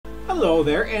Hello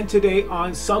there, and today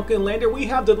on Sunkenland we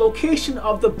have the location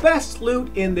of the best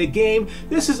loot in the game.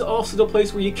 This is also the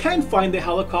place where you can find the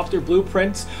helicopter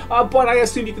blueprints, but I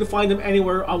assume you can find them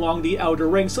anywhere along the outer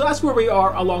ring. So that's where we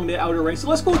are along the outer ring. So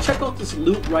let's go check out this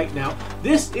loot right now.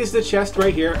 This is the chest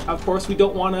right here. Of course, we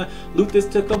don't want to loot this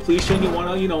to completion. You want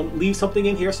to, leave something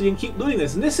in here so you can keep looting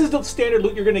this. And this is the standard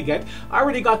loot you're going to get. I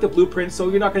already got the blueprint, so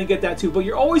you're not going to get that too, but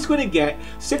you're always going to get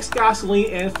 6 gasoline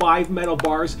and 5 metal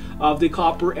bars of the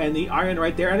copper and the iron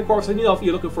right there. And of course, if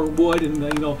you're looking for wood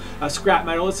and scrap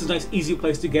metal, this is a nice easy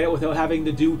place to get it without having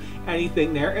to do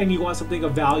anything there. And you want something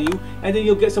of value, and then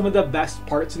you'll get some of the best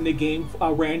parts in the game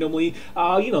randomly.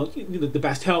 The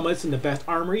best helmets and the best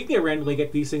armor. You can randomly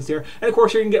get these things here. And of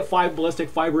course, you're gonna get 5 ballistic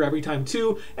fiber every time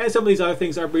too. And some of these other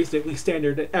things are basically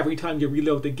standard every time you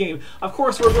reload the game. Of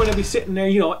course, we're going to be sitting there,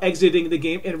 exiting the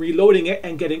game and reloading it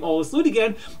and getting all this loot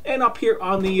again. And up here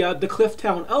on the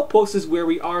Clifftown Outpost is where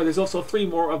we are. There's also 3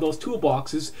 more of those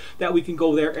toolboxes that we can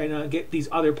go there and get these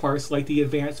other parts, like the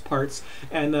advanced parts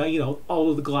and all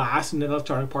of the glass and the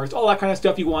electronic parts, all that kind of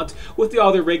stuff you want with the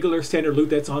other regular standard loot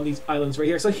that's on these islands right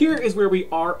here. So here is where we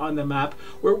are on the map.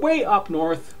 We're way up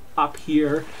north. Up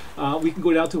here, we can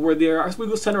go down to where there are. So we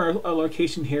go center our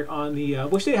location here on the.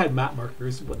 Wish they had map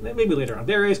markers, but maybe later on.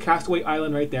 There is Castaway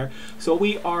Island right there. So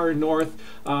we are north,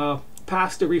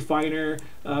 past the refiner,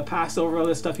 past over all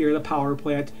this stuff here, the power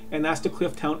plant, and that's the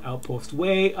Clifftown Outpost,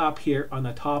 way up here on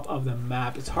the top of the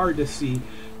map. It's hard to see,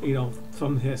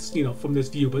 from this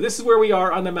view, but this is where we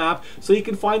are on the map. So you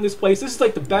can find this place. This is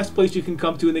like the best place you can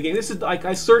come to in the game. This is like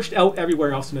I searched out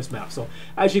everywhere else in this map. So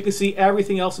as you can see,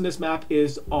 everything else in this map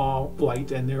is all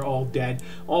white and they're all dead.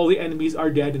 All the enemies are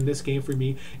dead in this game for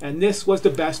me, and this was the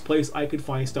best place I could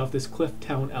find stuff. This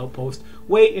Clifftown Outpost,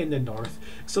 way in the north.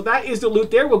 So that is the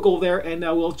loot there. We'll go there and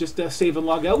we'll just save and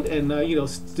log out, and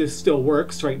this still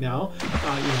works right now,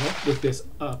 with this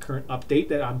current update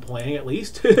that I'm playing, at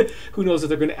least. Who knows if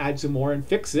they're going to add some more and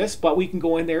fix this, but we can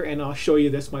go in there and I'll show you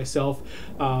this myself.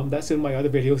 That's in my other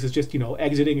videos. It's just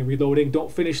exiting and reloading.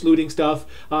 Don't finish looting stuff,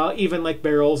 even like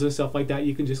barrels and stuff like that.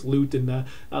 You can just loot and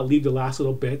leave the last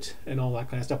little bit and all that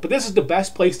kind of stuff. But this is the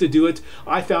best place to do it,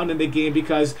 I found, in the game,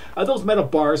 because those metal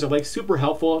bars are like super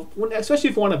helpful, especially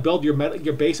if you want to build your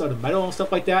base out of metal and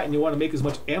stuff like that, and you want to make as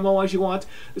much ammo as you want.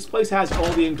 This place has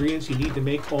all the ingredients you need to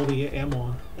make all the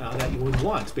ammo that you would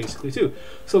want, basically, too.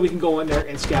 So we can go in there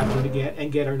and scavenge again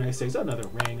and get our nice things. Another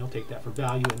ring, I'll take that for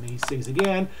value, and these things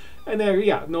again. And there,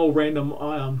 yeah, no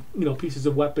random, pieces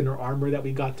of weapon or armor that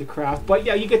we got to craft. But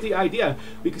yeah, you get the idea.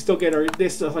 We can still get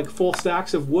this like full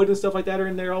stacks of wood and stuff like that are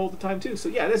in there all the time too. So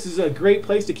yeah, this is a great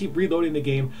place to keep reloading the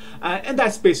game, and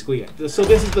that's basically it. So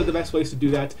this is the best place to do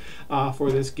that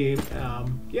for this game.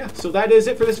 Yeah, so that is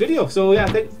it for this video. So yeah,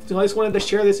 I just wanted to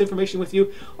share this information with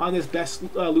you on this best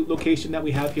loot location that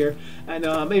we have here, and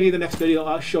maybe the next video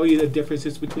I'll show you the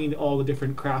differences between all the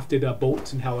different crafted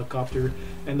boats and helicopter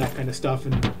and that kind of stuff,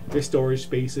 and their storage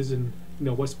spaces, and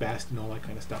what's best and all that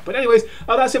kind of stuff. But anyways,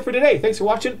 that's it for today. Thanks for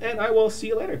watching, and I will see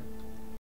you later.